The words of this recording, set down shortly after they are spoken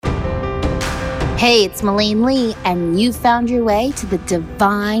Hey, it's Melaine Lee, and you found your way to the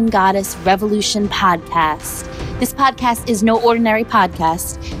Divine Goddess Revolution podcast. This podcast is no ordinary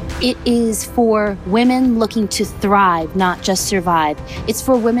podcast. It is for women looking to thrive, not just survive. It's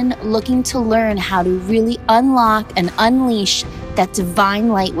for women looking to learn how to really unlock and unleash that divine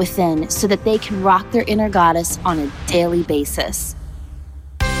light within so that they can rock their inner goddess on a daily basis.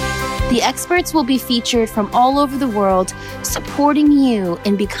 The experts will be featured from all over the world, supporting you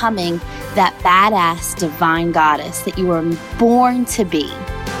in becoming that badass divine goddess that you were born to be.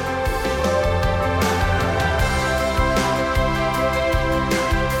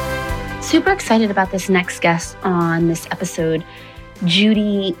 Super excited about this next guest on this episode.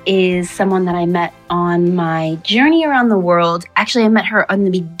 Judy is someone that I met on my journey around the world. Actually, I met her on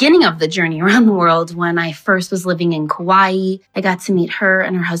the beginning of the journey around the world when I first was living in Kauai. I got to meet her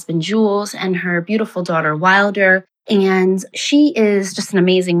and her husband, Jules, and her beautiful daughter, Wilder. And she is just an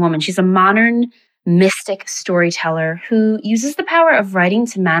amazing woman. She's a modern mystic storyteller who uses the power of writing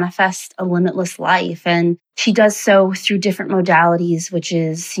to manifest a limitless life. And she does so through different modalities, which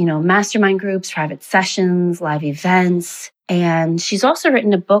is, mastermind groups, private sessions, live events. And she's also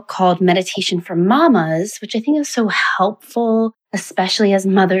written a book called Meditation for Mamas, which I think is so helpful, especially as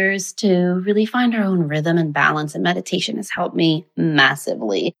mothers, to really find our own rhythm and balance. And meditation has helped me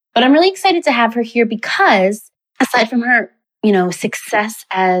massively. But I'm really excited to have her here because aside from her, success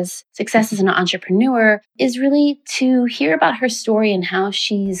as an entrepreneur is really to hear about her story and how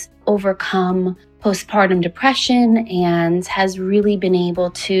she's overcome postpartum depression and has really been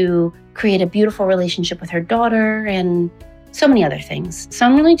able to create a beautiful relationship with her daughter and so many other things. So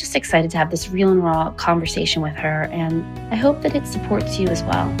I'm really just excited to have this real and raw conversation with her, and I hope that it supports you as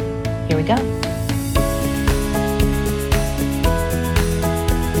well. Here we go.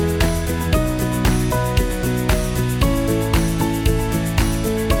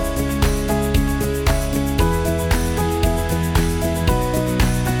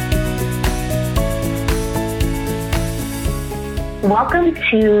 Welcome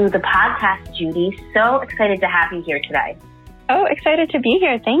to the podcast, Judy. So excited to have you here today. Oh, excited to be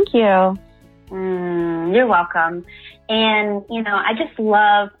here. Thank you. You're welcome. And, I just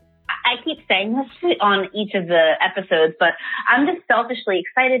love, I keep saying this on each of the episodes, but I'm just selfishly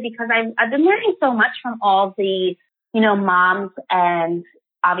excited because I've been learning so much from all the, moms, and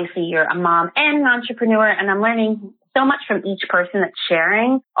obviously you're a mom and an entrepreneur, and I'm learning so much from each person that's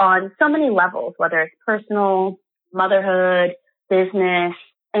sharing on so many levels, whether it's personal, motherhood, business.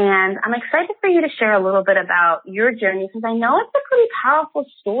 And I'm excited for you to share a little bit about your journey because I know it's a pretty powerful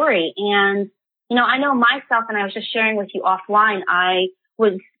story. And, I know myself, and I was just sharing with you offline, I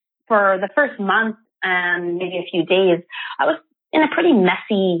was, for the first month and maybe a few days, I was in a pretty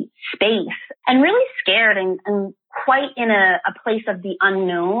messy space and really scared and quite in a place of the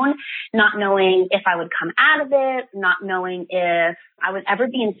unknown, not knowing if I would come out of it, not knowing if I would ever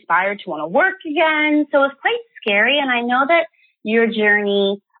be inspired to want to work again. So it was quite scary. And I know that your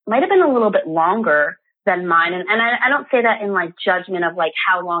journey might have been a little bit longer than mine. And I don't say that in judgment of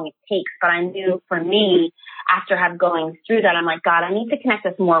how long it takes, but I knew for me, after going through that, I'm like, God, I need to connect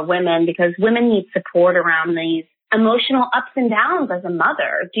with more women because women need support around these emotional ups and downs as a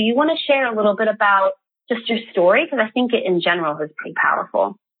mother. Do you want to share a little bit about just your story? Because I think it in general is pretty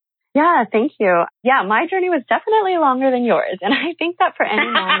powerful. Yeah, thank you. Yeah, my journey was definitely longer than yours. And I think that for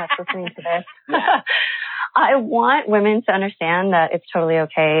any mom that's listening to this, I want women to understand that it's totally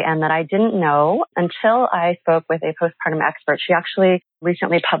okay and that I didn't know until I spoke with a postpartum expert. She actually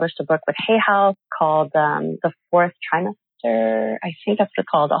recently published a book with Hay House called The Fourth Trimester. I think that's what it's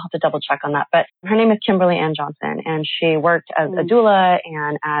called. I'll have to double check on that. But her name is Kimberly Ann Johnson, and she worked as a doula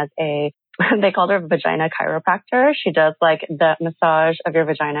and as they called her a vagina chiropractor. She does the massage of your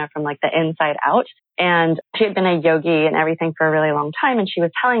vagina from the inside out. And she had been a yogi and everything for a really long time. And she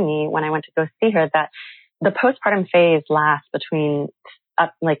was telling me when I went to go see her that the postpartum phase lasts between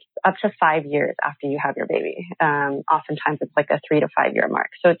up to 5 years after you have your baby. Oftentimes it's a 3 to 5 year mark.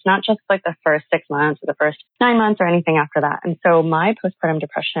 So it's not just the first 6 months or the first 9 months or anything after that. And so my postpartum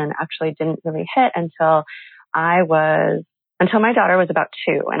depression actually didn't really hit until my daughter was about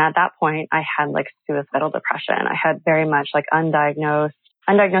 2. And at that point I had suicidal depression. I had very much undiagnosed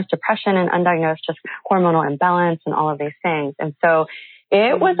depression and undiagnosed just hormonal imbalance and all of these things. And so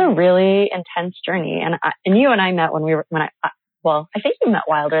it was a really intense journey. And you and I met I think you met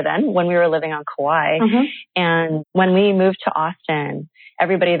Wilder then when we were living on Kauai. Mm-hmm. And when we moved to Austin,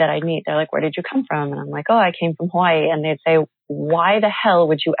 everybody that I meet, they're like, where did you come from? And I'm like, oh, I came from Hawaii. And they'd say, why the hell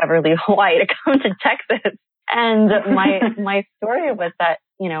would you ever leave Hawaii to come to Texas? And my story was that,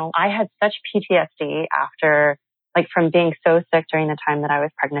 I had such PTSD after, from being so sick during the time that I was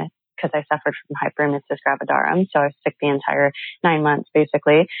pregnant, because I suffered from hyperemesis gravidarum. So I was sick the entire 9 months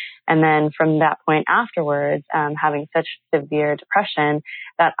basically. And then from that point afterwards, having such severe depression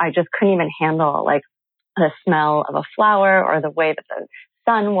that I just couldn't even handle like the smell of a flower or the way that the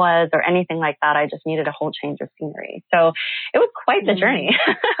sun was or anything like that. I just needed a whole change of scenery. So it was quite the journey,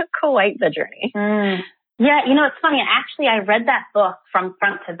 quite the journey. Yeah. You know, it's funny. Actually, I read that book from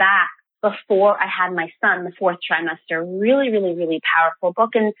front to back before I had my son, the 4th trimester. Really, really, really powerful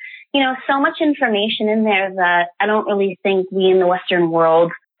book. And, you know, so much information in there that I don't really think we in the Western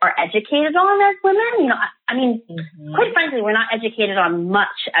world are educated on as women. You know, I mean, quite frankly, we're not educated on much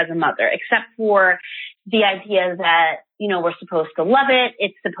as a mother, except for the idea that, you know, we're supposed to love it.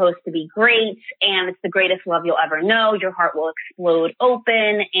 It's supposed to be great. And it's the greatest love you'll ever know. Your heart will explode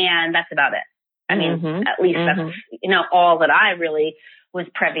open. And that's about it. I mean, at least that's, you know, all that I really was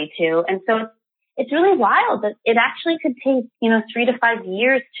privy to. And so it's really wild that it actually could take, you know, 3 to 5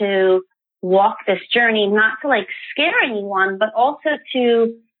 years to walk this journey, not to like scare anyone, but also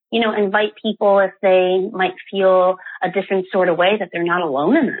to, you know, invite people if they might feel a different sort of way that they're not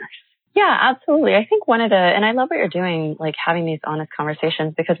alone in this. Yeah, absolutely. I think and I love what you're doing, like having these honest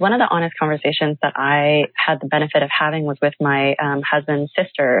conversations, because one of the honest conversations that I had the benefit of having was with my husband's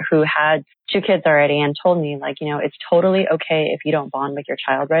sister, who had 2 kids already, and told me, like, you know, it's totally okay if you don't bond with your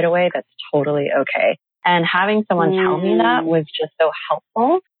child right away. That's totally okay. And having someone tell me that was just so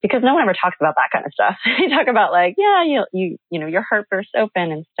helpful, because no one ever talks about that kind of stuff. They talk about like, yeah, you know, your heart bursts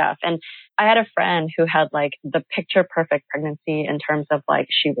open and stuff. And I had a friend who had like the picture perfect pregnancy in terms of like,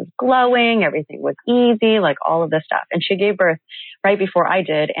 she was glowing, everything was easy, like all of this stuff. And she gave birth right before I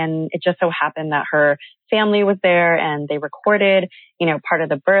did. And it just so happened that her family was there and they recorded, you know, part of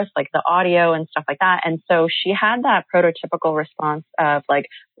the birth, like the audio and stuff like that. And so she had that prototypical response of like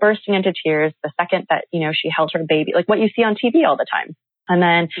bursting into tears the second that, you know, she held her baby, like what you see on TV all the time. And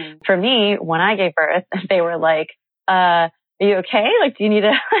then for me, when I gave birth, they were like, are you okay? Like, do you need to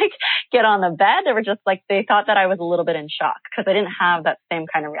like get on the bed? They were just like, they thought that I was a little bit in shock because I didn't have that same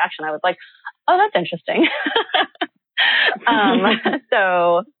kind of reaction. I was like, oh, that's interesting.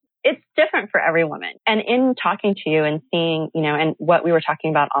 So it's different for every woman. And in talking to you and seeing, you know, and what we were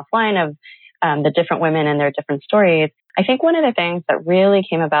talking about offline of the different women and their different stories, I think one of the things that really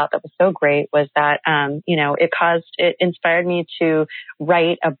came about that was so great was that, you know, it inspired me to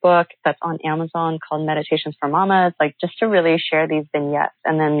write a book that's on Amazon called Meditations for Mamas, like just to really share these vignettes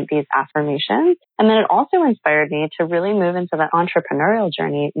and then these affirmations. And then it also inspired me to really move into the entrepreneurial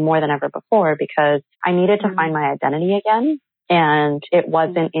journey more than ever before, because I needed to find my identity again. And it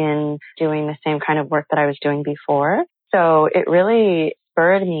wasn't in doing the same kind of work that I was doing before. So it really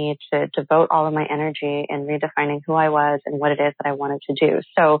spurred me to devote all of my energy in redefining who I was and what it is that I wanted to do.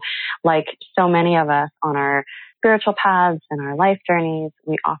 So like so many of us on our spiritual paths and our life journeys,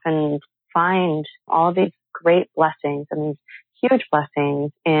 we often find all of these great blessings and these huge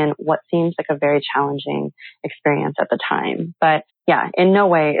blessings in what seems like a very challenging experience at the time. But yeah, in no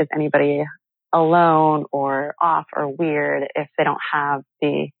way is anybody alone or off or weird if they don't have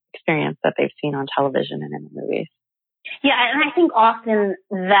the experience that they've seen on television and in the movies. Yeah, and I think often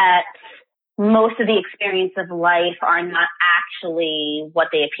that most of the experience of life are not actually what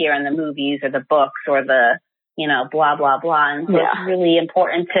they appear in the movies or the books or the, you know, blah, blah, blah. And so it's really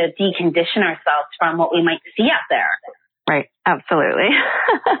important to decondition ourselves from what we might see out there. Right, absolutely.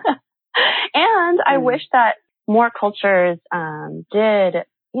 And I wish that more cultures did,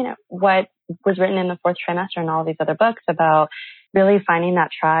 you know, what was written in the 4th trimester and all these other books about really finding that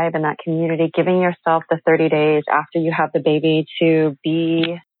tribe and that community, giving yourself the 30 days after you have the baby to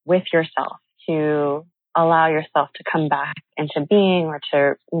be with yourself, to allow yourself to come back into being or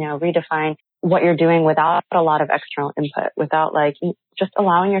to, you know, redefine what you're doing without a lot of external input, without like just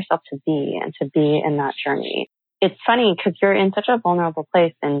allowing yourself to be and to be in that journey. It's funny because you're in such a vulnerable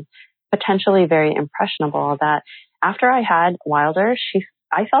place and potentially very impressionable that after I had Wilder,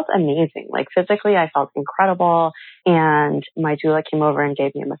 I felt amazing. Like physically, I felt incredible. And my doula came over and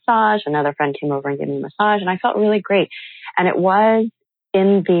gave me a massage. Another friend came over and gave me a massage. And I felt really great. And it was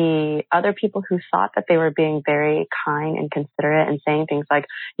in the other people who thought that they were being very kind and considerate and saying things like,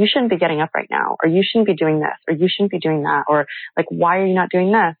 you shouldn't be getting up right now, or you shouldn't be doing this, or you shouldn't be doing that, or like, why are you not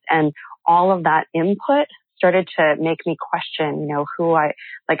doing this? And all of that input started to make me question, you know,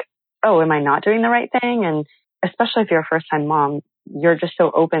 oh, am I not doing the right thing? And especially if you're a first-time mom, you're just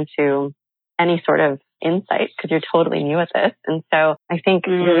so open to any sort of insight because you're totally new at this. And so I think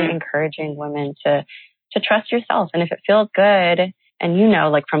really encouraging women to trust yourself. And if it feels good, and you know,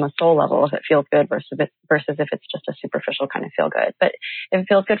 like from a soul level, if it feels good versus if it's just a superficial kind of feel good. But if it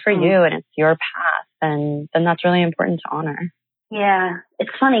feels good for you and it's your path, then that's really important to honor. Yeah.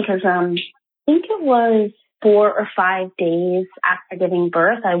 It's funny because I think it was 4 or 5 days after giving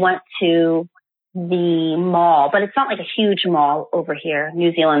birth, I went to the mall, but it's not like a huge mall over here.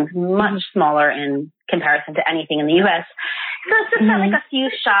 New Zealand's much smaller in comparison to anything in the U.S. So it's just like a few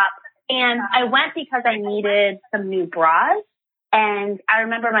shops. And I went because I needed some new bras. And I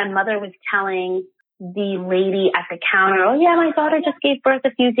remember my mother was telling the lady at the counter, oh yeah, my daughter just gave birth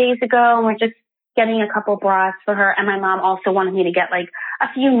a few days ago and we're just getting a couple bras for her. And my mom also wanted me to get like a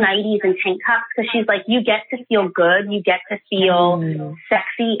few nighties and tank tops because she's like, you get to feel good. You get to feel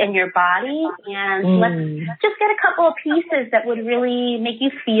sexy in your body. And let's just get a couple of pieces that would really make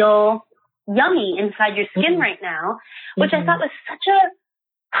you feel yummy inside your skin right now, which I thought was such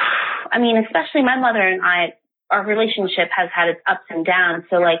I mean, especially my mother and I, our relationship has had its ups and downs.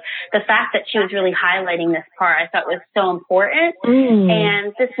 So like the fact that she was really highlighting this part, I thought was so important.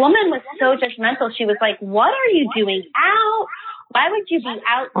 And this woman was so judgmental. She was like, what are you doing out? Why would you be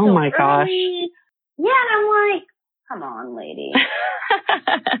out so oh my early? Gosh. Yeah. And I'm like, come on, lady.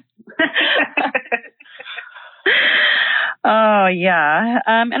 Oh yeah.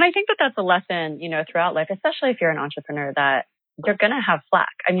 And I think that that's a lesson, you know, throughout life, especially if you're an entrepreneur, that you're going to have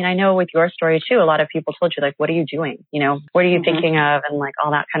flack. I mean, I know with your story too, a lot of people told you like, what are you doing? You know, what are you thinking of? And like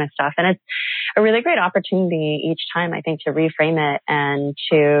all that kind of stuff. And it's a really great opportunity each time, I think, to reframe it and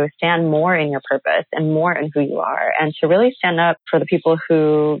to stand more in your purpose and more in who you are, and to really stand up for the people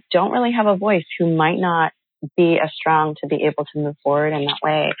who don't really have a voice, who might not be as strong to be able to move forward in that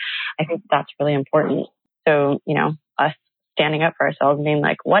way. I think that's really important. So, you know, us standing up for ourselves and being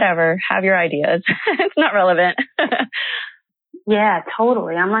like, whatever, have your ideas. It's not relevant. Yeah,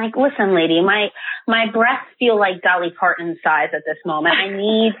 totally. I'm like, listen, lady, my breasts feel like Dolly Parton size at this moment. I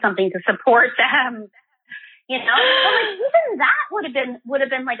need something to support them. You know, but like even that would have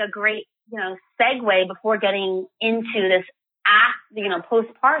been like a great, you know, segue before getting into this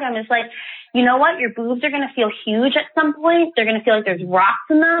postpartum. Is like, you know what, your boobs are going to feel huge at some point. They're going to feel like there's rocks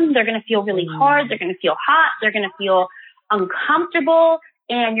in them. They're going to feel really hard. They're going to feel hot. They're going to feel uncomfortable,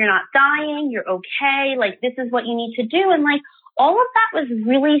 and you're not dying. You're okay. Like, this is what you need to do. And like, all of that was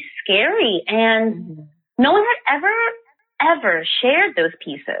really scary, and no one had ever shared those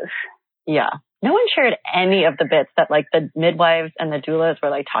pieces. Yeah. No one shared any of the bits that like the midwives and the doulas were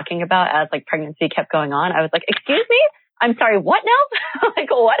like talking about as like pregnancy kept going on. I was like, excuse me? I'm sorry, what now? Like,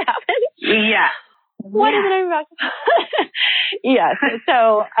 what happened? Yeah. What is it I'm about to Yes.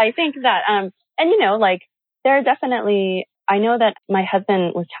 So I think that, and you know, like there are definitely, I know that my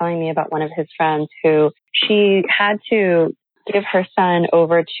husband was telling me about one of his friends who she had to give her son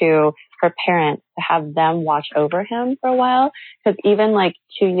over to her parents to have them watch over him for a while. Because even like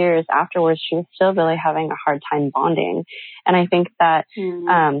 2 years afterwards, she was still really having a hard time bonding. And I think that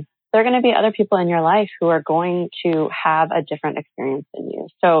there are going to be other people in your life who are going to have a different experience than you.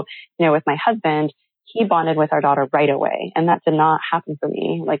 So, you know, with my husband, he bonded with our daughter right away. And that did not happen for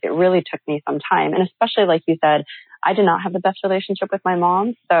me. Like, it really took me some time. And especially, like you said, I did not have the best relationship with my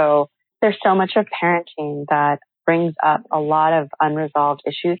mom. So there's so much of parenting that brings up a lot of unresolved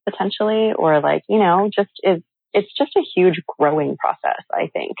issues potentially, or like, you know, it's just a huge growing process, I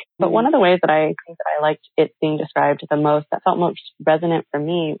think. But one of the ways that I think that I liked it being described the most, that felt most resonant for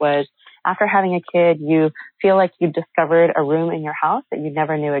me, was after having a kid, you feel like you discovered a room in your house that you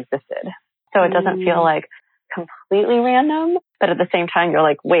never knew existed. So it doesn't feel like completely random, but at the same time, you're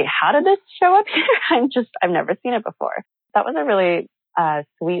like, wait, how did this show up here? I've never seen it before. That was a really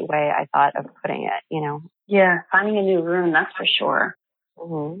sweet way, I thought, of putting it, you know. Yeah, finding a new room, that's for sure.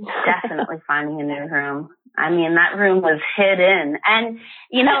 Definitely finding a new room. I mean, that room was hidden. And,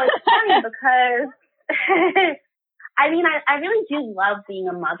 you know, it's funny because, I mean, I really do love being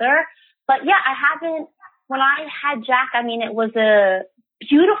a mother. But yeah, when I had Jack, I mean, it was a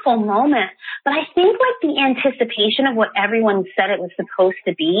beautiful moment. But I think like the anticipation of what everyone said it was supposed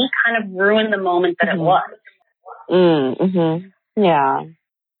to be kind of ruined the moment that it was. Yeah.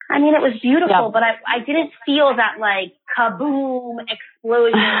 I mean, it was beautiful, but I didn't feel that like kaboom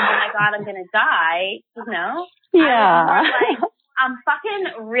explosion. Oh my God, I'm going to die, you know? Yeah. I was more like, I'm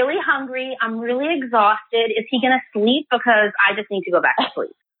fucking really hungry. I'm really exhausted. Is he going to sleep? Because I just need to go back to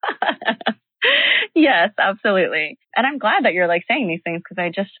sleep. Yes, absolutely. And I'm glad that you're like saying these things, because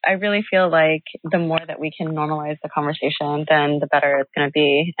I really feel like the more that we can normalize the conversation, then the better it's going to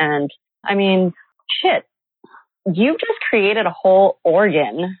be. And I mean, shit, you've just created a whole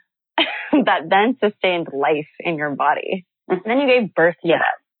organ that then sustained life in your body. And then you gave birth to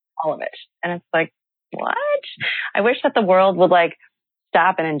that, all of it. And it's like, what? I wish that the world would like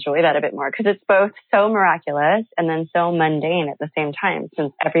stop and enjoy that a bit more, because it's both so miraculous and then so mundane at the same time,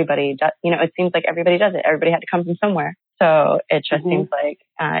 since everybody does, you know, it seems like everybody does it. Everybody had to come from somewhere. So it just seems like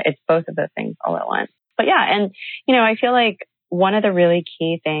it's both of those things all at once. But yeah, and, I feel like one of the really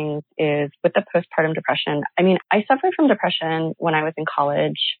key things is with the postpartum depression. I mean, I suffered from depression when I was in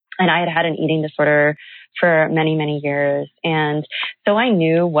college, and I had had an eating disorder for many, many years. And so I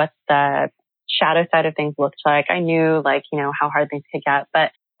knew what the shadow side of things looked like. I knew how hard things could get.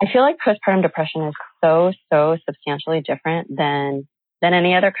 But I feel like postpartum depression is so substantially different than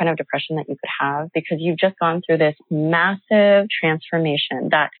any other kind of depression that you could have, because you've just gone through this massive transformation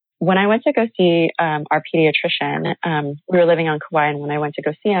that when I went to go see our pediatrician, we were living on Kauai, and when I went to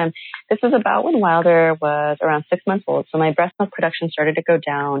go see him, this was about when Wilder was around 6 months old. So my breast milk production started to go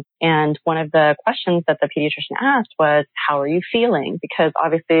down. And one of the questions that the pediatrician asked was, how are you feeling? Because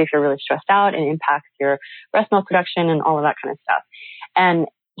obviously if you're really stressed out, it impacts your breast milk production and all of that kind of stuff. And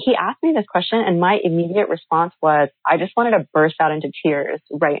he asked me this question, and my immediate response was, I just wanted to burst out into tears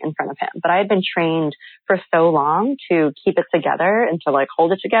right in front of him. But I had been trained for so long to keep it together and to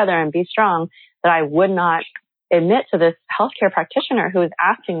hold it together and be strong that I would not admit to this healthcare practitioner who was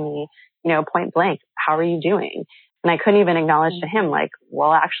asking me, point blank, how are you doing? And I couldn't even acknowledge to him,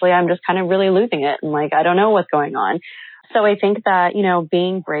 well, actually, I'm just kind of really losing it. And I don't know what's going on. So I think that,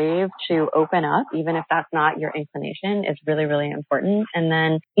 being brave to open up, even if that's not your inclination, is really, really important. And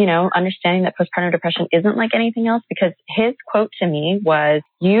then, understanding that postpartum depression isn't like anything else, because his quote to me was,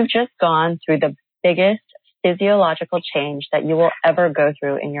 you've just gone through the biggest physiological change that you will ever go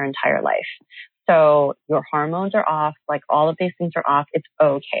through in your entire life. So your hormones are off, all of these things are off. It's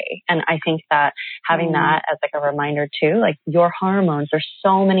okay. And I think that having that as a reminder too, your hormones, there's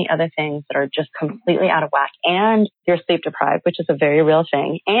so many other things that are just completely out of whack, and you're sleep deprived, which is a very real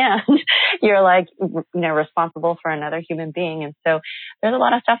thing. And you're responsible for another human being. And so there's a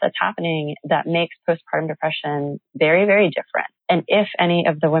lot of stuff that's happening that makes postpartum depression very, very different. And if any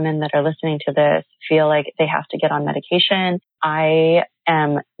of the women that are listening to this feel like they have to get on medication, I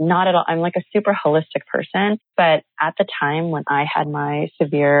am not at all. I'm a super holistic person, but at the time when I had my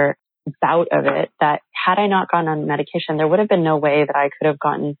severe bout of it, that had I not gone on medication, there would have been no way that I could have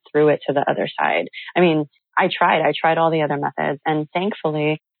gotten through it to the other side. I mean, I tried all the other methods, and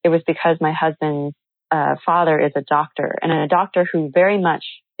thankfully it was because my husband's father is a doctor, and a doctor who very much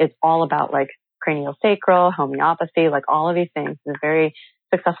is all about craniosacral, homeopathy, all of these things. He's a very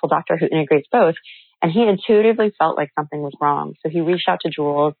successful doctor who integrates both. And he intuitively felt like something was wrong. So he reached out to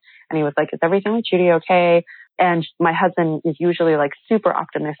Jules and he was like, is everything with Judy okay? And my husband is usually super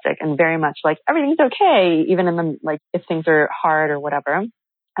optimistic and very much everything's okay, even in the, if things are hard or whatever.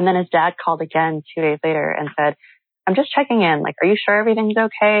 And then his dad called again 2 days later and said, I'm just checking in. Are you sure everything's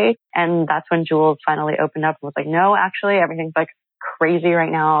okay? And that's when Jules finally opened up and was like, no, actually everything's crazy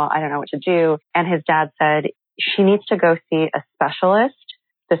right now. I don't know what to do. And his dad said, she needs to go see a specialist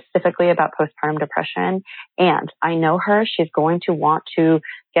specifically about postpartum depression. And I know her. She's going to want to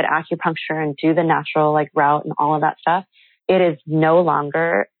get acupuncture and do the natural route and all of that stuff. It is no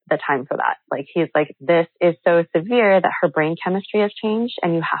longer the time for that. He's like, this is so severe that her brain chemistry has changed,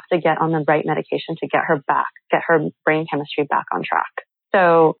 and you have to get on the right medication to get her brain chemistry back on track.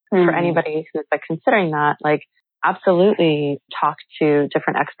 So for anybody who's considering that, absolutely talk to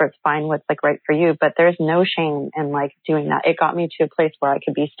different experts, find what's right for you, but there's no shame in doing that. It got me to a place where I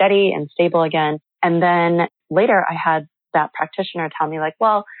could be steady and stable again. And then later I had that practitioner tell me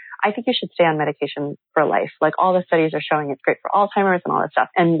well, I think you should stay on medication for life. All the studies are showing it's great for Alzheimer's and all that stuff.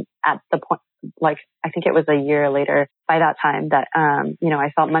 And at the point, I think it was a year later by that time that,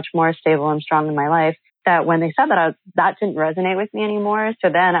 I felt much more stable and strong in my life, that when they said that, that didn't resonate with me anymore. So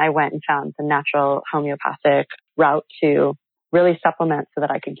then I went and found the natural homeopathic route to really supplement so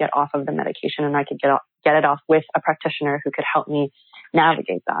that I could get off of the medication and I could get it off with a practitioner who could help me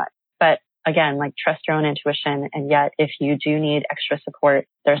navigate that. But again, trust your own intuition. And yet if you do need extra support,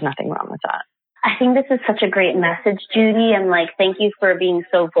 there's nothing wrong with that. I think this is such a great message, Judy. And thank you for being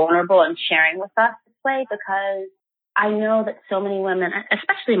so vulnerable and sharing with us this way, because I know that so many women,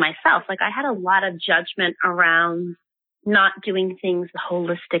 especially myself, I had a lot of judgment around not doing things the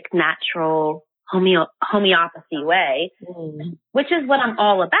holistic, natural, homeopathy way, which is what I'm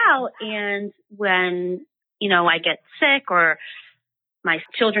all about. And when, I get sick or my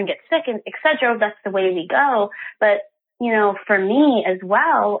children get sick and et cetera, that's the way we go. But, for me as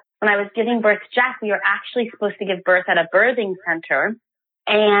well, when I was giving birth to Jack, we were actually supposed to give birth at a birthing center.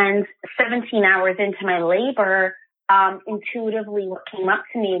 And 17 hours into my labor, intuitively what came up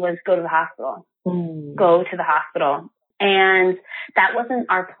to me was go to the hospital. Go to the hospital. And that wasn't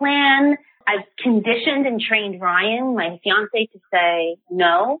our plan. I conditioned and trained Ryan, my fiance, to say,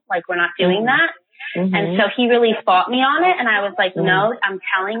 no, we're not doing that. Mm-hmm. And so he really fought me on it. And I was like, no, I'm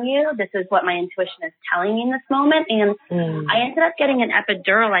telling you, this is what my intuition is telling me in this moment. And I ended up getting an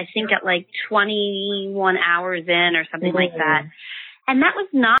epidural, I think at like 21 hours in or something like that. And that was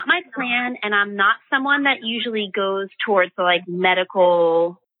not my plan. And I'm not someone that usually goes towards the like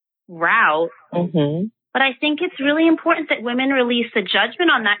medical route. Mm-hmm. But I think it's really important that women release the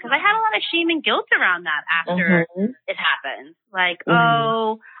judgment on that, because I had a lot of shame and guilt around that after it happened. Like,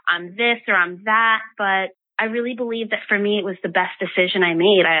 oh, I'm this or I'm that. But I really believe that for me, it was the best decision I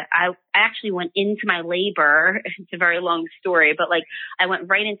made. I actually went into my labor. It's a very long story, but like I went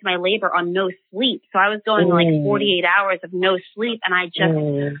right into my labor on no sleep. So I was going like 48 hours of no sleep. And I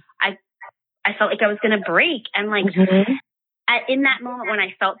just, I felt like I was going to break. And like, in that moment when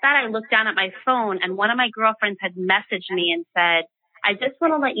I felt that, I looked down at my phone and one of my girlfriends had messaged me and said, I just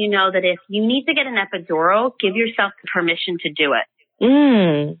want to let you know that if you need to get an epidural, give yourself the permission to do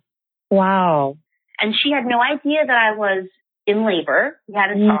it. Wow. And she had no idea that I was in labor. We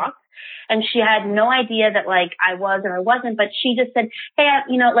had a talk. And she had no idea that like I was or I wasn't, but she just said, hey,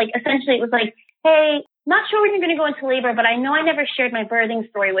 like essentially it was like, hey, not sure when you're going to go into labor, but I know I never shared my birthing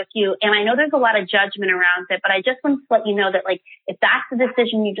story with you. And I know there's a lot of judgment around it, but I just want to let you know that like, if that's the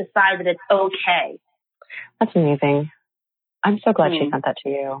decision you decide, that it's okay. That's amazing. I'm so glad she sent that to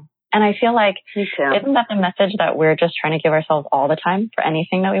you. And I feel like, isn't that the message that we're just trying to give ourselves all the time for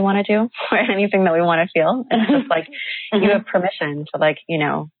anything that we want to do or anything that we want to feel? It's just like, you have permission to like,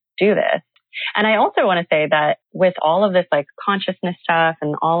 do this. And I also want to say that with all of this like consciousness stuff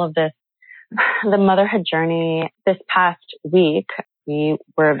and all of this, the motherhood journey, this past week, we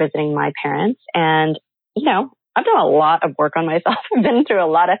were visiting my parents and, I've done a lot of work on myself. I've been through a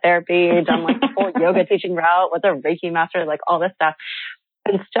lot of therapy, done like the whole yoga teaching route with a Reiki master, like all this stuff.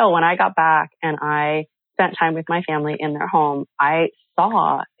 And still, when I got back and I spent time with my family in their home, I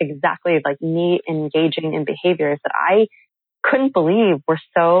saw exactly like me engaging in behaviors that I couldn't believe were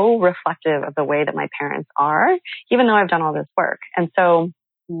so reflective of the way that my parents are, even though I've done all this work. And so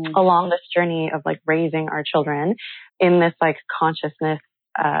along this journey of like raising our children in this like consciousness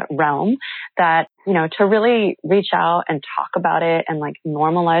realm, that, to really reach out and talk about it and like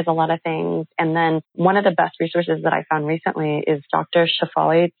normalize a lot of things. And then one of the best resources that I found recently is Dr.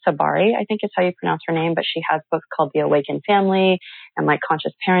 Shefali Tsabary, I think is how you pronounce her name, but she has books called The Awakened Family and like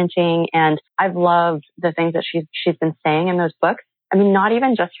Conscious Parenting. And I've loved the things that she's been saying in those books. I mean, not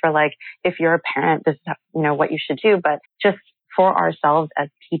even just for like, if you're a parent, this is, what you should do, but just for ourselves as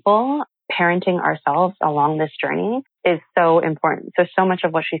people, parenting ourselves along this journey is so important. So much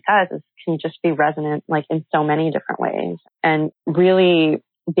of what she says can just be resonant, like in so many different ways, and really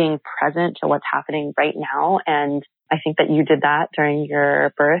being present to what's happening right now. And I think that you did that during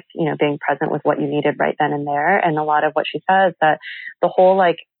your birth, being present with what you needed right then and there. And a lot of what she says, that the whole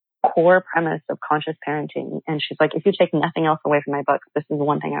like core premise of conscious parenting. And she's like, if you take nothing else away from my books, this is the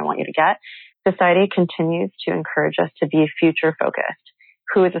one thing I want you to get. Society continues to encourage us to be future focused.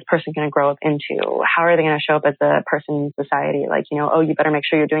 Who is this person going to grow up into? How are they going to show up as a person in society? Like, oh, you better make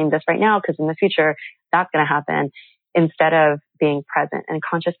sure you're doing this right now because in the future that's going to happen, instead of being present. And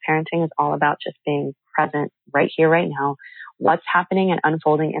conscious parenting is all about just being present right here, right now. What's happening and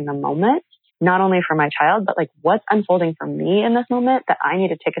unfolding in the moment, not only for my child, but like what's unfolding for me in this moment that I need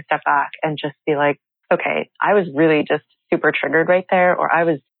to take a step back and just be like, okay, I was really just super triggered right there, or I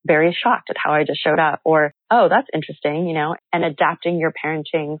was very shocked at how I just showed up, or, oh, that's interesting, and adapting your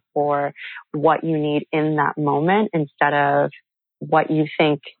parenting for what you need in that moment instead of what you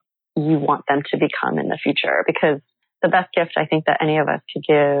think you want them to become in the future. Because the best gift I think that any of us could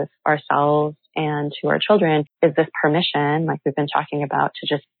give ourselves and to our children is this permission, like we've been talking about, to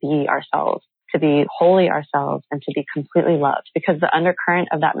just be ourselves, to be wholly ourselves and to be completely loved. Because the undercurrent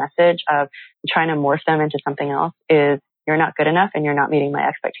of that message of trying to morph them into something else is, you're not good enough and you're not meeting my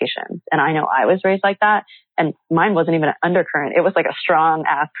expectations. And I know I was raised like that, and mine wasn't even an undercurrent. It was like a strong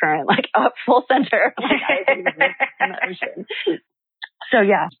ass current, like up full center. So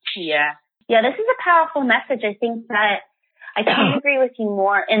yeah. Yeah, this is a powerful message. I think that I can't agree with you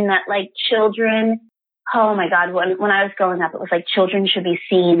more in that like children, oh my God, when I was growing up, it was like children should be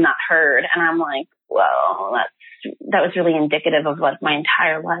seen, not heard. And I'm like, well, that was really indicative of like my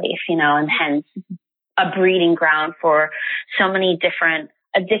entire life, and hence a breeding ground for so many different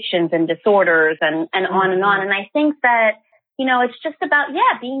addictions and disorders and on and on. And I think that, it's just about,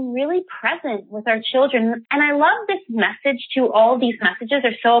 being really present with our children. And I love this message too. All these messages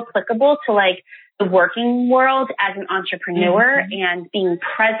are so applicable to like the working world as an entrepreneur and being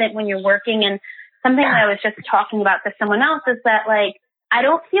present when you're working. And something that I was just talking about to someone else is that like, I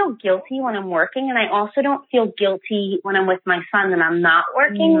don't feel guilty when I'm working, and I also don't feel guilty when I'm with my son and I'm not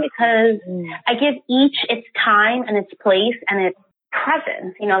working, because I give each its time and its place and its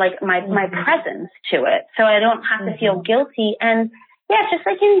presence, you know, like my presence to it. So I don't have to feel guilty. And yeah, just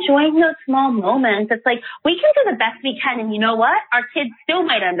like enjoying those small moments. It's like we can do the best we can, and you know what? Our kids still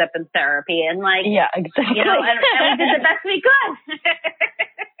might end up in therapy, and like, yeah, exactly. You know, and we did the best we could.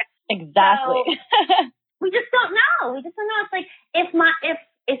 Exactly. So, we just don't know. We just don't know. It's like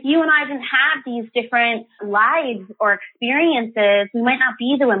if you and I didn't have these different lives or experiences, we might not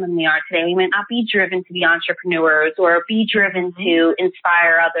be the women we are today. We might not be driven to be entrepreneurs or be driven to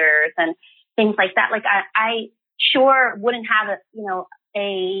inspire others and things like that. Like I sure wouldn't have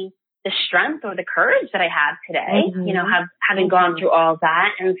the strength or the courage that I have today, you know, having gone through all that.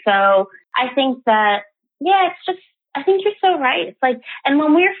 And so I think that, yeah, it's just, I think you're so right. It's like, and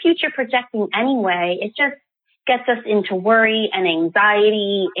when we're future projecting anyway, it just gets us into worry and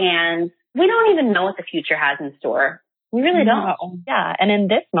anxiety, and we don't even know what the future has in store. We really don't. Yeah. And in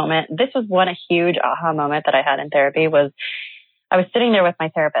this moment, this was a huge aha moment that I had in therapy was I was sitting there with my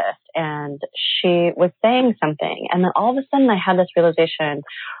therapist and she was saying something. And then all of a sudden I had this realization,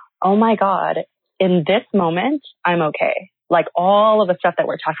 oh my God, in this moment, I'm okay. Like all of the stuff that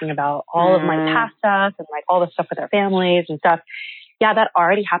we're talking about, all of my past stuff and like all the stuff with our families and stuff. Yeah, that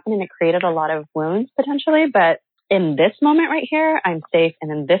already happened and it created a lot of wounds potentially. But in this moment right here, I'm safe.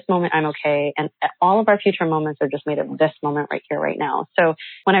 And in this moment, I'm okay. And all of our future moments are just made of this moment right here, right now. So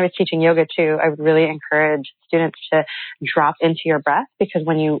when I was teaching yoga too, I would really encourage students to drop into your breath, because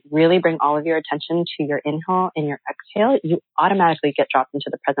when you really bring all of your attention to your inhale and your exhale, you automatically get dropped into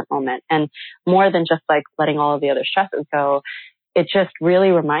the present moment. And more than just like letting all of the other stresses go, it just really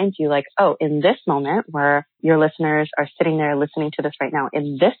reminds you like, oh, in this moment where your listeners are sitting there listening to this right now,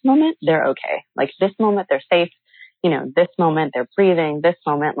 in this moment, they're okay. Like this moment, they're safe. You know, this moment, they're breathing. This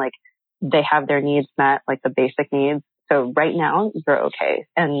moment, like they have their needs met, like the basic needs. So right now, you're okay.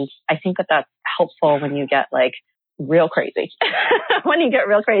 And I think that that's helpful when you get like real crazy, when you get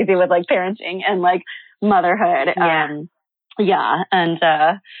real crazy with like parenting and like motherhood. Yeah. And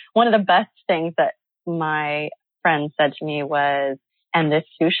one of the best things that my friend said to me was, and this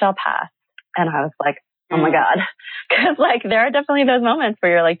too shall pass. And I was like, oh my God. Cause like there are definitely those moments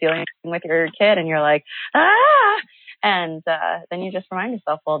where you're like dealing with your kid and you're like, and then you just remind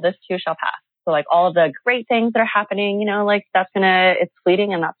yourself, well, this too shall pass. So like all of the great things that are happening, you know, like it's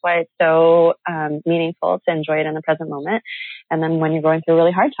fleeting, and that's why it's so meaningful to enjoy it in the present moment. And then when you're going through a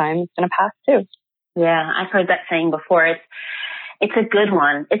really hard time, it's going to pass too. Yeah, I've heard that saying before. It's a good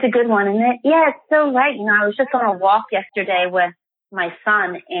one. It's a good one. And it's so right. You know, I was just on a walk yesterday with my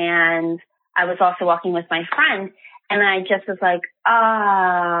son, and I was also walking with my friend, and I just was like,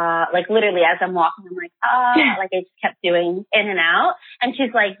 like literally as I'm walking, I'm like, like I just kept doing in and out. And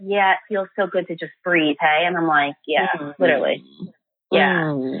she's like, yeah, it feels so good to just breathe. Hey. And I'm like, yeah, literally.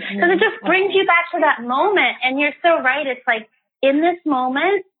 Yeah. Cause it just brings you back to that moment. And you're so right. It's like in this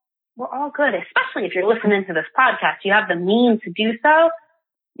moment, we're all good, especially if you're listening to this podcast, you have the means to do so.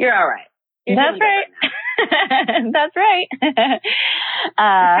 You're all right. That's right. That's right.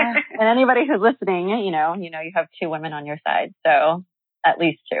 And anybody who's listening, you know, you have two women on your side. So at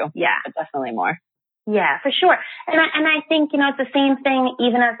least two. Yeah. But definitely more. Yeah, for sure. And I think, you know, it's the same thing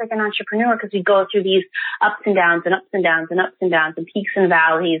even as like an entrepreneur, because we go through these ups and downs and ups and downs and ups and downs and peaks and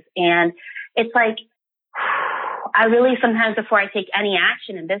valleys. And it's like, I really sometimes before I take any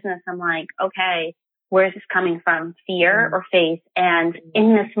action in business, I'm like, okay, where is this coming from? Fear or faith? And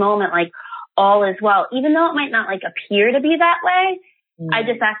in this moment, like all is well, even though it might not like appear to be that way. I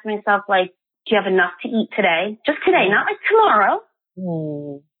just ask myself, like, do you have enough to eat today? Just today, not like tomorrow.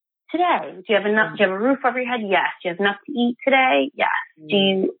 Today. Do you have enough? Do you have a roof over your head? Yes. Do you have enough to eat today? Yes. Do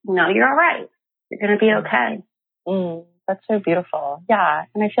you know you're all right? You're going to be okay. That's so beautiful. Yeah.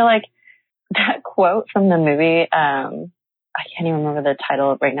 And I feel like that quote from the movie, I can't even remember the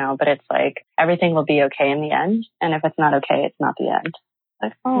title right now, but it's like, everything will be okay in the end. And if it's not okay, it's not the end.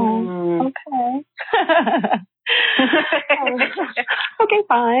 Like, okay. Okay,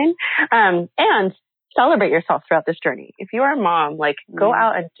 fine. And celebrate yourself throughout this journey. If you are a mom, like go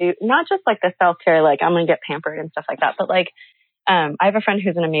out and do not just like the self-care, like I'm going to get pampered and stuff like that, but like, I have a friend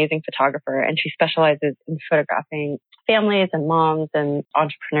who's an amazing photographer, and she specializes in photographing families and moms and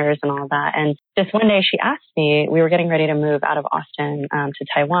entrepreneurs and all of that. And this one day she asked me, we were getting ready to move out of Austin to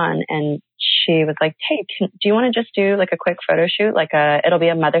Taiwan, and she was like, hey, do you want to just do like a quick photo shoot? Like it'll be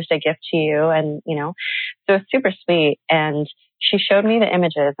a Mother's Day gift to you. And, you know, so it's super sweet. And she showed me the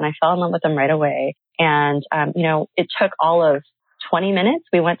images and I fell in love with them right away. And, you know, it took all of 20 minutes.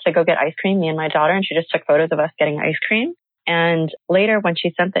 We went to go get ice cream, me and my daughter, and she just took photos of us getting ice cream. And later when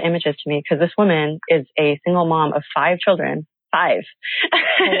she sent the images to me, because this woman is a single mom of 5 children, 5.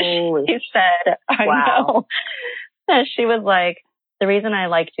 She said, I know. She was like, the reason I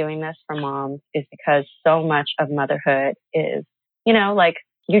like doing this for moms is because so much of motherhood is, you know, like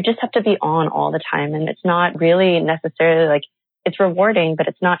you just have to be on all the time. And it's not really necessarily like, it's rewarding, but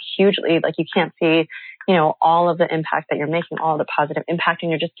it's not hugely like you can't see, you know, all of the impact that you're making, all the positive impact,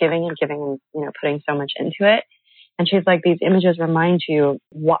 and you're just giving and giving and, you know, putting so much into it. And she's like, these images remind you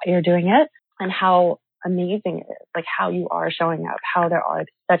why you're doing it and how amazing it is, like how you are showing up, how there are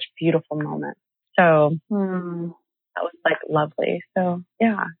such beautiful moments. So that was like lovely. So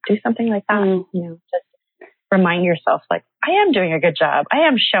yeah, do something like that. You know, just remind yourself like, I am doing a good job. I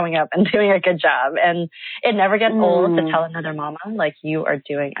am showing up and doing a good job. And it never gets old to tell another mama, like, you are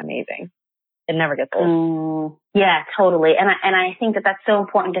doing amazing. It never gets old. Yeah, totally. And I think that that's so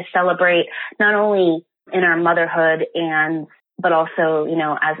important to celebrate, not only in our motherhood but also, you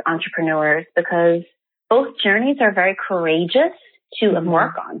know, as entrepreneurs, because both journeys are very courageous to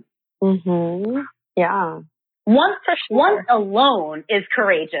embark on. Yeah. One alone is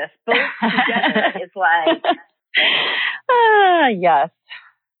courageous. Both together is like... yes.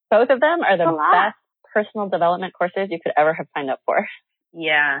 Both of them are the best personal development courses you could ever have signed up for.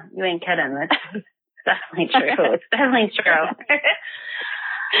 Yeah, you ain't kidding. That's definitely true. It's definitely true.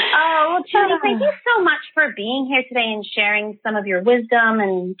 Oh, well, Judy, thank you so much for being here today and sharing some of your wisdom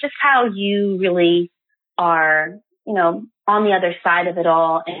and just how you really are, you know, on the other side of it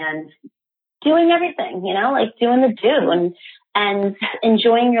all and doing everything, you know, like doing the do and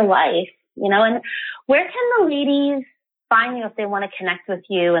enjoying your life, you know. And where can the ladies find you if they want to connect with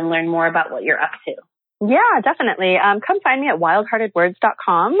you and learn more about what you're up to? Yeah, definitely. Come find me at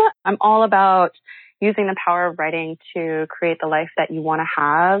wildheartedwords.com. I'm all about using the power of writing to create the life that you want to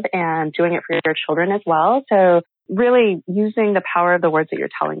have and doing it for your children as well. So really using the power of the words that you're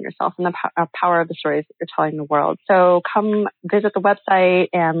telling yourself and the power of the stories that you're telling the world. So come visit the website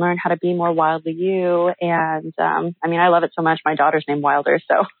and learn how to be more wildly you. And I mean, I love it so much. My daughter's named Wilder,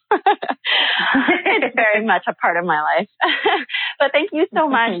 so it's very much a part of my life. But thank you so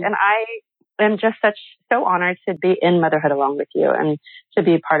much. And I am just so honored to be in motherhood along with you and to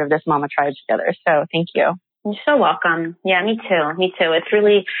be part of this Mama Tribe together. So thank you. You're so welcome. Yeah, me too. Me too. It's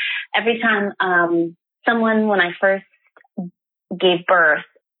really every time someone, when I first gave birth,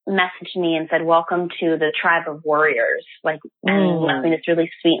 messaged me and said, welcome to the tribe of warriors, like, and left me this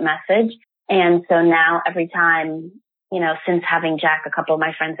really sweet message. And so now every time, you know, since having Jack, a couple of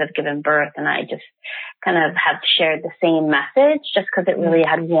my friends have given birth and I just kind of have shared the same message just because it really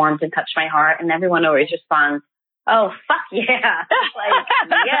had warmed and touched my heart. And everyone always responds, oh, fuck yeah. Like,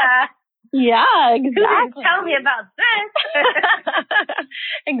 yeah. Yeah, exactly. Who didn't tell me about this?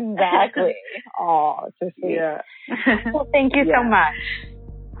 Exactly. Oh, so sweet. Yeah. Well, thank you so much.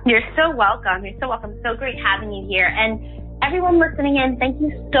 You're so welcome. You're so welcome. So great having you here. And everyone listening in, thank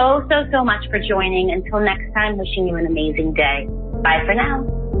you so, so, so much for joining. Until next time, wishing you an amazing day. Bye for now.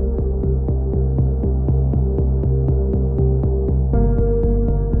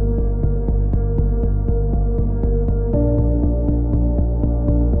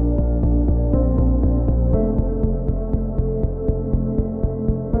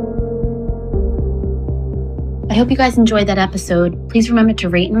 I hope you guys enjoyed that episode. Please remember to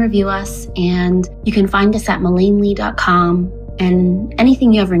rate and review us, and you can find us at MelaneLee.com. And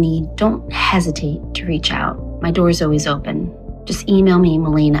anything you ever need, don't hesitate to reach out. My door is always open. Just email me,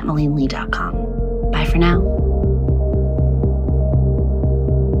 Melane@MelaneLee.com. Bye for now.